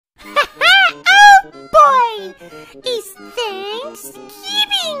today is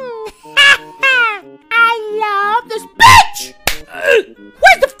Thanksgiving. I love this bitch.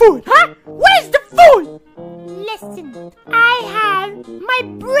 Where's the food, huh? Where's the food? Listen, I have my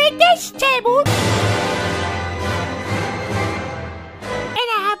British table. And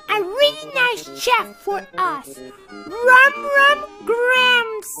I have a really nice chef for us, Rum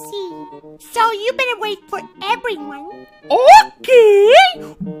Gramsci. So you better wait for everyone. Okay,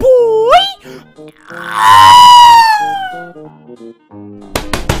 boy.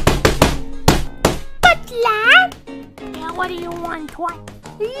 Butler, yeah, what do you want? What?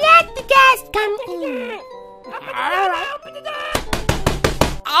 Let the guests come in. Open the door.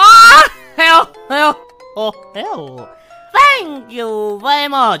 Ah, hell. Oh, hell. Thank you very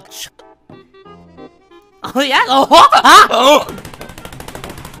much. Oh, yeah? Oh.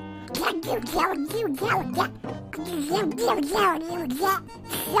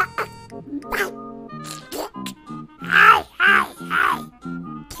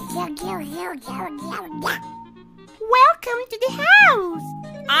 Welcome to the house.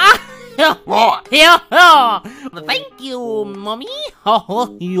 Thank you, mommy.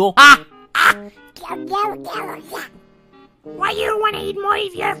 Why you don't want to eat more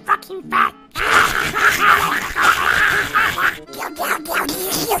if you're fucking fat?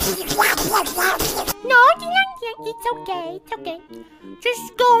 No, it's okay, it's okay.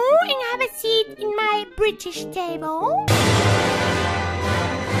 Just go and have a seat in my British table.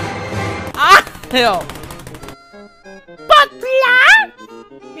 Hell. Butler!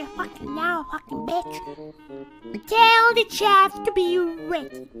 You fucking loud fucking bitch. Tell the chef to be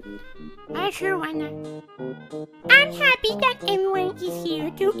ready. I sure wanna. I'm happy that everyone is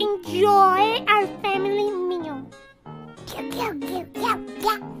here to enjoy our family meal.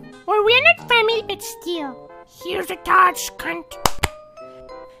 Well, we're not family, but still. Here's a touch, cunt.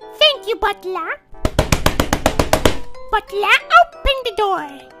 Thank you, Butler. Butler, open the door.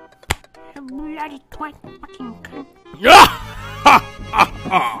 You bloody twat, fucking cunt.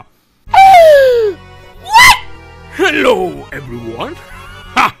 What? Hello, everyone.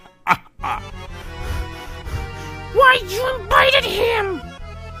 Why you invited him?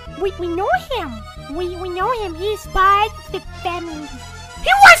 We know him. We know him. He's part of the family.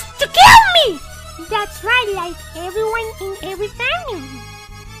 He wants to kill me! That's right, like everyone in every family.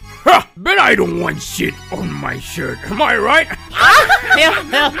 Ha! Bet I don't want shit on my shirt. Am I right?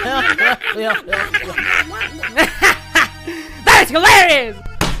 That's hilarious!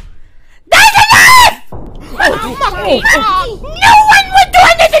 That's enough! No one would do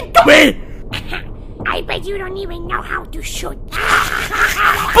anything to me! I bet you don't even know how to shoot.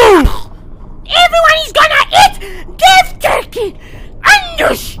 Boom! Everyone is gonna eat beef turkey!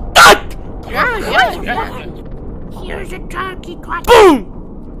 Understood! Here's a turkey cut. Boom!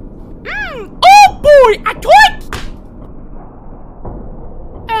 Oh boy, a twit!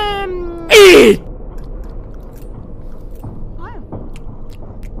 Eat!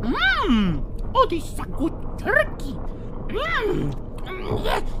 Oh, this is a good turkey.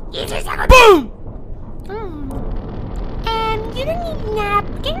 This is a good... Boom! You don't need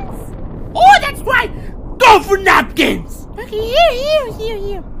napkins? Oh, that's right! Go for napkins! Okay,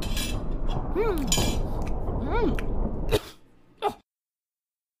 here.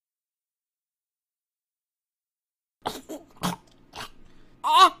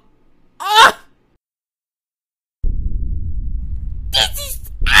 This is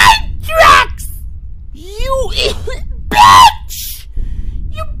anthrax! You bitch!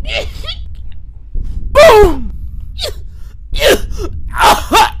 You boom!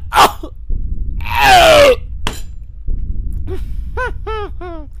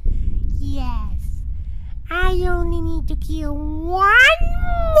 Yes, I only need to kill one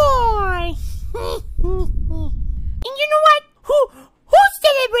more. And you know what? Who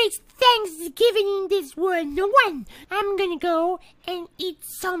celebrates Thanksgiving in this world? No one. I'm gonna go and eat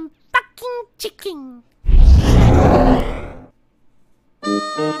some fucking chicken.